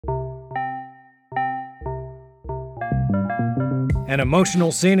An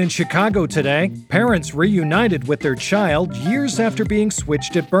emotional scene in Chicago today. Parents reunited with their child years after being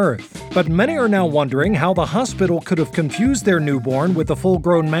switched at birth. But many are now wondering how the hospital could have confused their newborn with a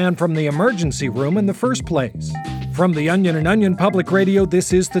full-grown man from the emergency room in the first place. From The Onion and Onion Public Radio,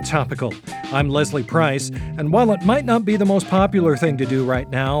 this is The Topical. I'm Leslie Price, and while it might not be the most popular thing to do right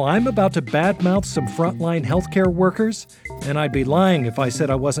now, I'm about to badmouth some frontline healthcare workers, and I'd be lying if I said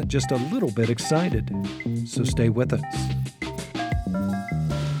I wasn't just a little bit excited. So stay with us.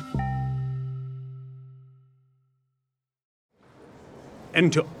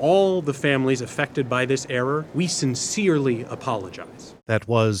 And to all the families affected by this error, we sincerely apologize. That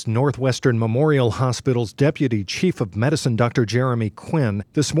was Northwestern Memorial Hospital's Deputy Chief of Medicine, Dr. Jeremy Quinn.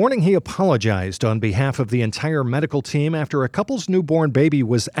 This morning, he apologized on behalf of the entire medical team after a couple's newborn baby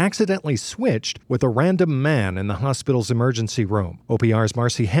was accidentally switched with a random man in the hospital's emergency room. OPR's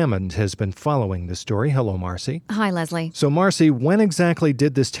Marcy Hammond has been following this story. Hello, Marcy. Hi, Leslie. So, Marcy, when exactly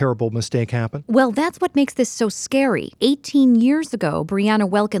did this terrible mistake happen? Well, that's what makes this so scary. 18 years ago, Brianna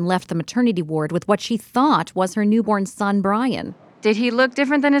Welkin left the maternity ward with what she thought was her newborn son, Brian. Did he look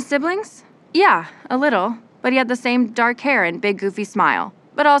different than his siblings? Yeah, a little. But he had the same dark hair and big goofy smile.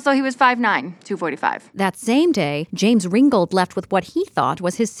 But also he was 5'9", 245. That same day, James Ringgold left with what he thought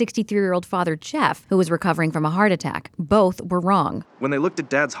was his 63-year-old father, Jeff, who was recovering from a heart attack. Both were wrong. When they looked at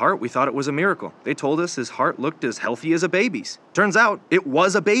Dad's heart, we thought it was a miracle. They told us his heart looked as healthy as a baby's. Turns out, it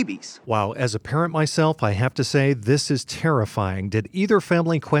was a baby's. Wow, as a parent myself, I have to say, this is terrifying. Did either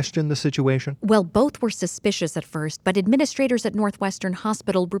family question the situation? Well, both were suspicious at first, but administrators at Northwestern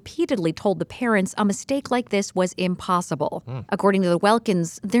Hospital repeatedly told the parents a mistake like this was impossible. According to the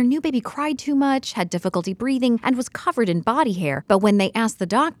Welkins, their new baby cried too much, had difficulty breathing, and was covered in body hair. But when they asked the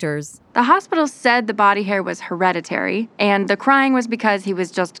doctors, the hospital said the body hair was hereditary, and the crying was because he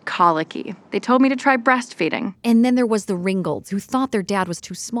was just colicky. They told me to try breastfeeding. And then there was the Ringgolds, who thought their dad was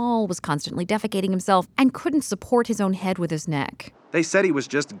too small, was constantly defecating himself, and couldn't support his own head with his neck. They said he was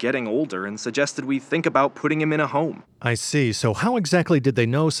just getting older and suggested we think about putting him in a home. I see. So how exactly did they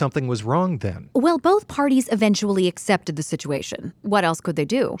know something was wrong then? Well, both parties eventually accepted the situation. What else could they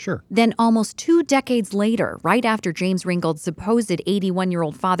do? Sure. Then almost 2 decades later, right after James Ringgold's supposed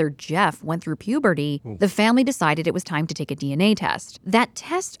 81-year-old father, Jeff, went through puberty, the family decided it was time to take a DNA test. That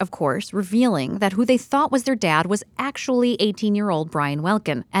test, of course, revealing that who they thought was their dad was actually 18-year-old Brian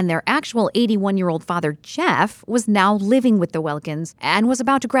Welkin, and their actual 81-year-old father, Jeff, was now living with the Welkins and was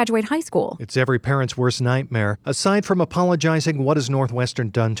about to graduate high school. It's every parent's worst nightmare. Aside from apologizing, what has Northwestern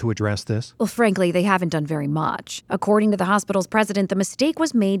done to address this? Well, frankly, they haven't done very much. According to the hospital's president, the mistake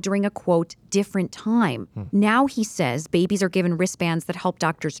was made during a, quote, different time. Now, he says, babies are given wristbands that help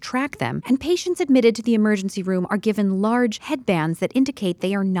doctors track them, and patients admitted to the emergency room are given large headbands that indicate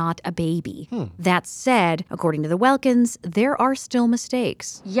they are not a baby. That said, according to the Welkins, there are still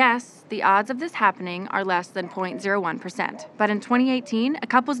mistakes. Yes, the odds of this happening are less than 0.01%. But in 2018, a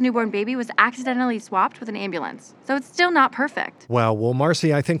couple's newborn baby was accidentally swapped with an ambulance. So it's still not perfect. Wow. Well,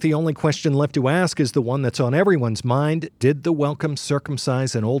 Marcy, I think the only question left to ask is the one that's on everyone's mind. Did the Welkins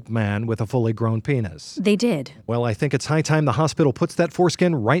circumcise an old man with a fully grown penis? They did. Well, I think it's high time the hospital puts that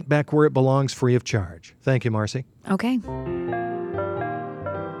foreskin right back where it belongs, free of charge. Thank you, Marcy. Okay.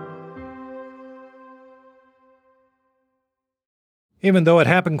 Even though it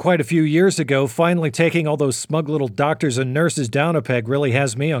happened quite a few years ago, finally taking all those smug little doctors and nurses down a peg really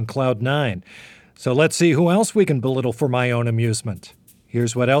has me on cloud 9. So let's see who else we can belittle for my own amusement.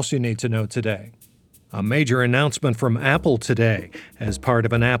 Here's what else you need to know today. A major announcement from Apple today. As part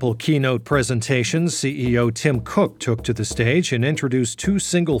of an Apple keynote presentation, CEO Tim Cook took to the stage and introduced 2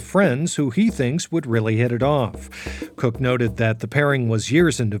 single friends who he thinks would really hit it off. Cook noted that the pairing was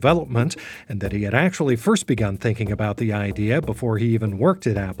years in development and that he had actually first begun thinking about the idea before he even worked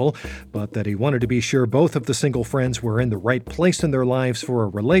at Apple, but that he wanted to be sure both of the single friends were in the right place in their lives for a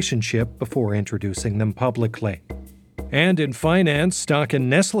relationship before introducing them publicly. And in finance, stock in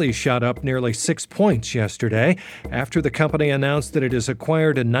Nestle shot up nearly 6 points yesterday after the company announced that it has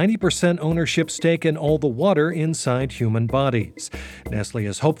acquired a 90% ownership stake in all the water inside human bodies. Nestle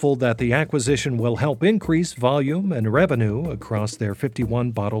is hopeful that the acquisition will help increase volume and revenue across their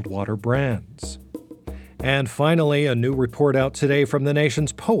 51 bottled water brands. And finally, a new report out today from the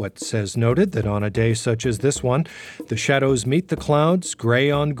nation's poets has noted that on a day such as this one, the shadows meet the clouds, gray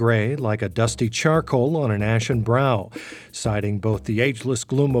on gray, like a dusty charcoal on an ashen brow. Citing both the ageless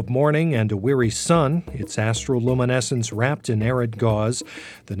gloom of morning and a weary sun, its astroluminescence wrapped in arid gauze,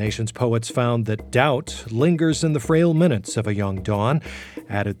 the nation's poets found that doubt lingers in the frail minutes of a young dawn,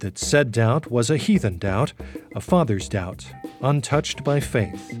 added that said doubt was a heathen doubt, a father's doubt, untouched by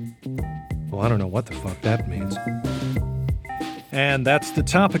faith. Well, I don't know what the fuck that means. And that's The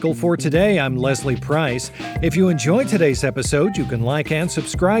Topical for today. I'm Leslie Price. If you enjoyed today's episode, you can like and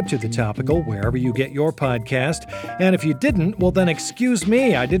subscribe to The Topical wherever you get your podcast. And if you didn't, well then excuse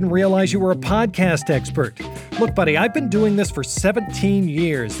me, I didn't realize you were a podcast expert. Look, buddy, I've been doing this for 17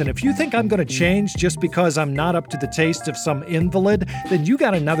 years, and if you think I'm going to change just because I'm not up to the taste of some invalid, then you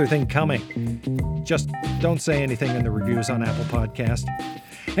got another thing coming. Just don't say anything in the reviews on Apple Podcast.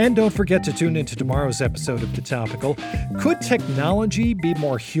 And don't forget to tune into tomorrow's episode of The Topical. Could technology be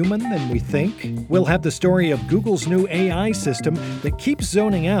more human than we think? We'll have the story of Google's new AI system that keeps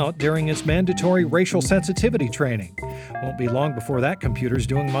zoning out during its mandatory racial sensitivity training. Won't be long before that computer's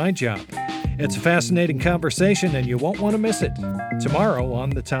doing my job. It's a fascinating conversation, and you won't want to miss it. Tomorrow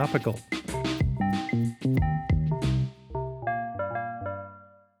on The Topical.